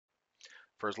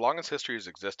For as long as history has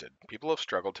existed, people have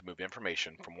struggled to move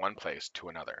information from one place to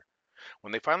another.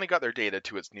 When they finally got their data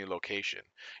to its new location,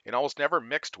 it almost never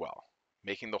mixed well,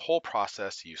 making the whole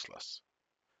process useless.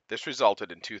 This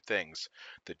resulted in two things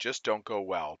that just don't go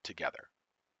well together.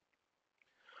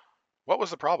 What was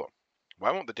the problem?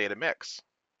 Why won't the data mix?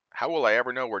 How will I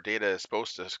ever know where data is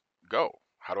supposed to go?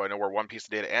 How do I know where one piece of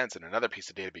data ends and another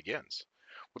piece of data begins?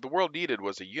 What the world needed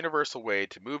was a universal way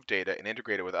to move data and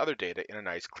integrate it with other data in a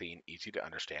nice, clean, easy to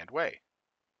understand way.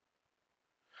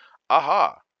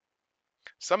 Aha!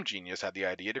 Some genius had the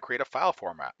idea to create a file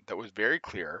format that was very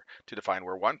clear to define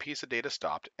where one piece of data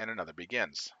stopped and another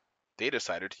begins. They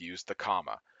decided to use the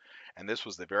comma, and this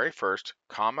was the very first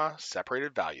comma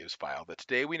separated values file that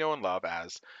today we know and love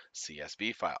as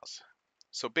CSV files.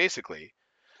 So basically,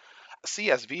 a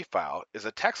CSV file is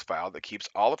a text file that keeps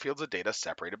all the fields of data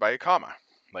separated by a comma,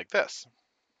 like this.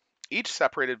 Each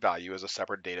separated value is a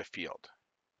separate data field.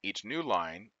 Each new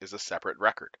line is a separate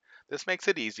record. This makes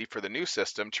it easy for the new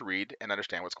system to read and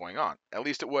understand what's going on. At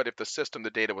least it would if the system the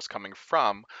data was coming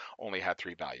from only had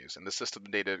three values, and the system the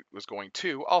data was going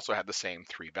to also had the same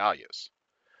three values.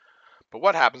 But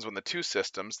what happens when the two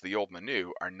systems, the old and the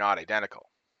new, are not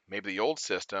identical? Maybe the old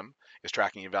system is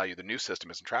tracking a value the new system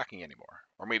isn't tracking anymore.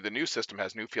 Or maybe the new system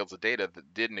has new fields of data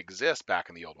that didn't exist back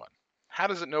in the old one. How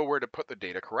does it know where to put the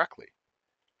data correctly?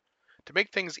 To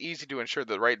make things easy to ensure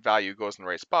the right value goes in the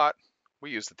right spot,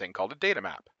 we use the thing called a data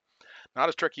map. Not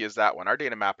as tricky as that one. Our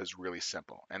data map is really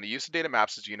simple, and the use of data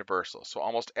maps is universal, so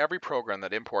almost every program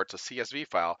that imports a CSV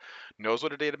file knows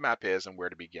what a data map is and where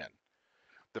to begin.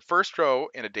 The first row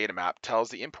in a data map tells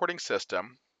the importing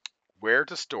system where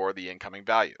to store the incoming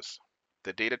values.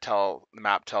 The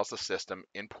map tells the system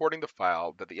importing the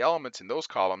file that the elements in those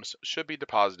columns should be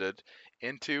deposited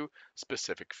into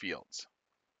specific fields.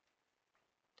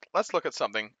 Let's look at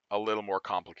something a little more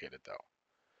complicated though.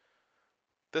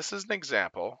 This is an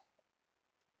example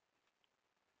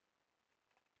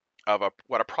of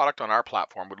what a product on our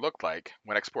platform would look like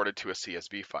when exported to a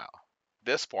CSV file.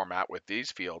 This format with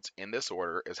these fields in this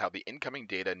order is how the incoming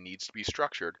data needs to be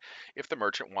structured if the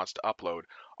merchant wants to upload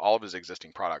all of his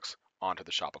existing products onto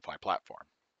the Shopify platform.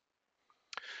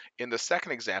 In the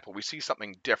second example, we see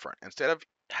something different. Instead of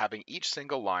having each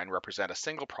single line represent a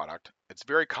single product, it's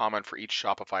very common for each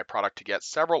Shopify product to get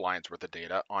several lines worth of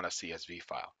data on a CSV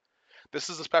file. This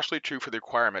is especially true for the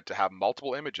requirement to have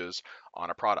multiple images on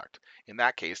a product. In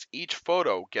that case, each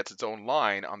photo gets its own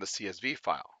line on the CSV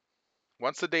file.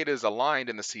 Once the data is aligned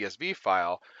in the CSV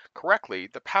file correctly,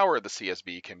 the power of the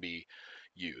CSV can be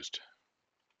used.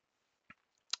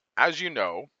 As you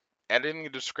know, editing the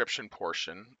description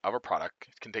portion of a product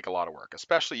can take a lot of work,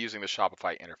 especially using the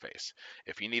Shopify interface.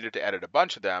 If you needed to edit a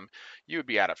bunch of them, you would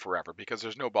be at it forever because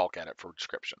there's no bulk edit for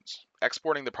descriptions.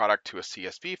 Exporting the product to a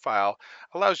CSV file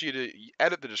allows you to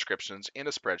edit the descriptions in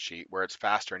a spreadsheet where it's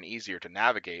faster and easier to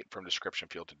navigate from description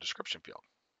field to description field.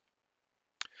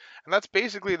 And that's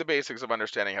basically the basics of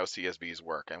understanding how CSVs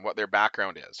work and what their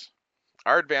background is.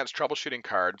 Our advanced troubleshooting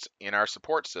cards in our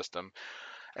support system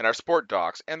and our support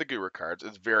docs and the guru cards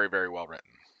is very, very well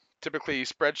written. Typically,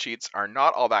 spreadsheets are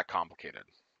not all that complicated.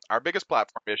 Our biggest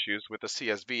platform issues with the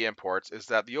CSV imports is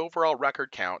that the overall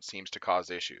record count seems to cause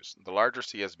issues. The larger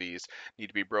CSVs need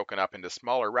to be broken up into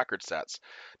smaller record sets.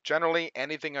 Generally,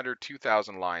 anything under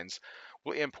 2,000 lines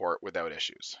will import without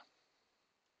issues.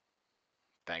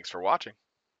 Thanks for watching.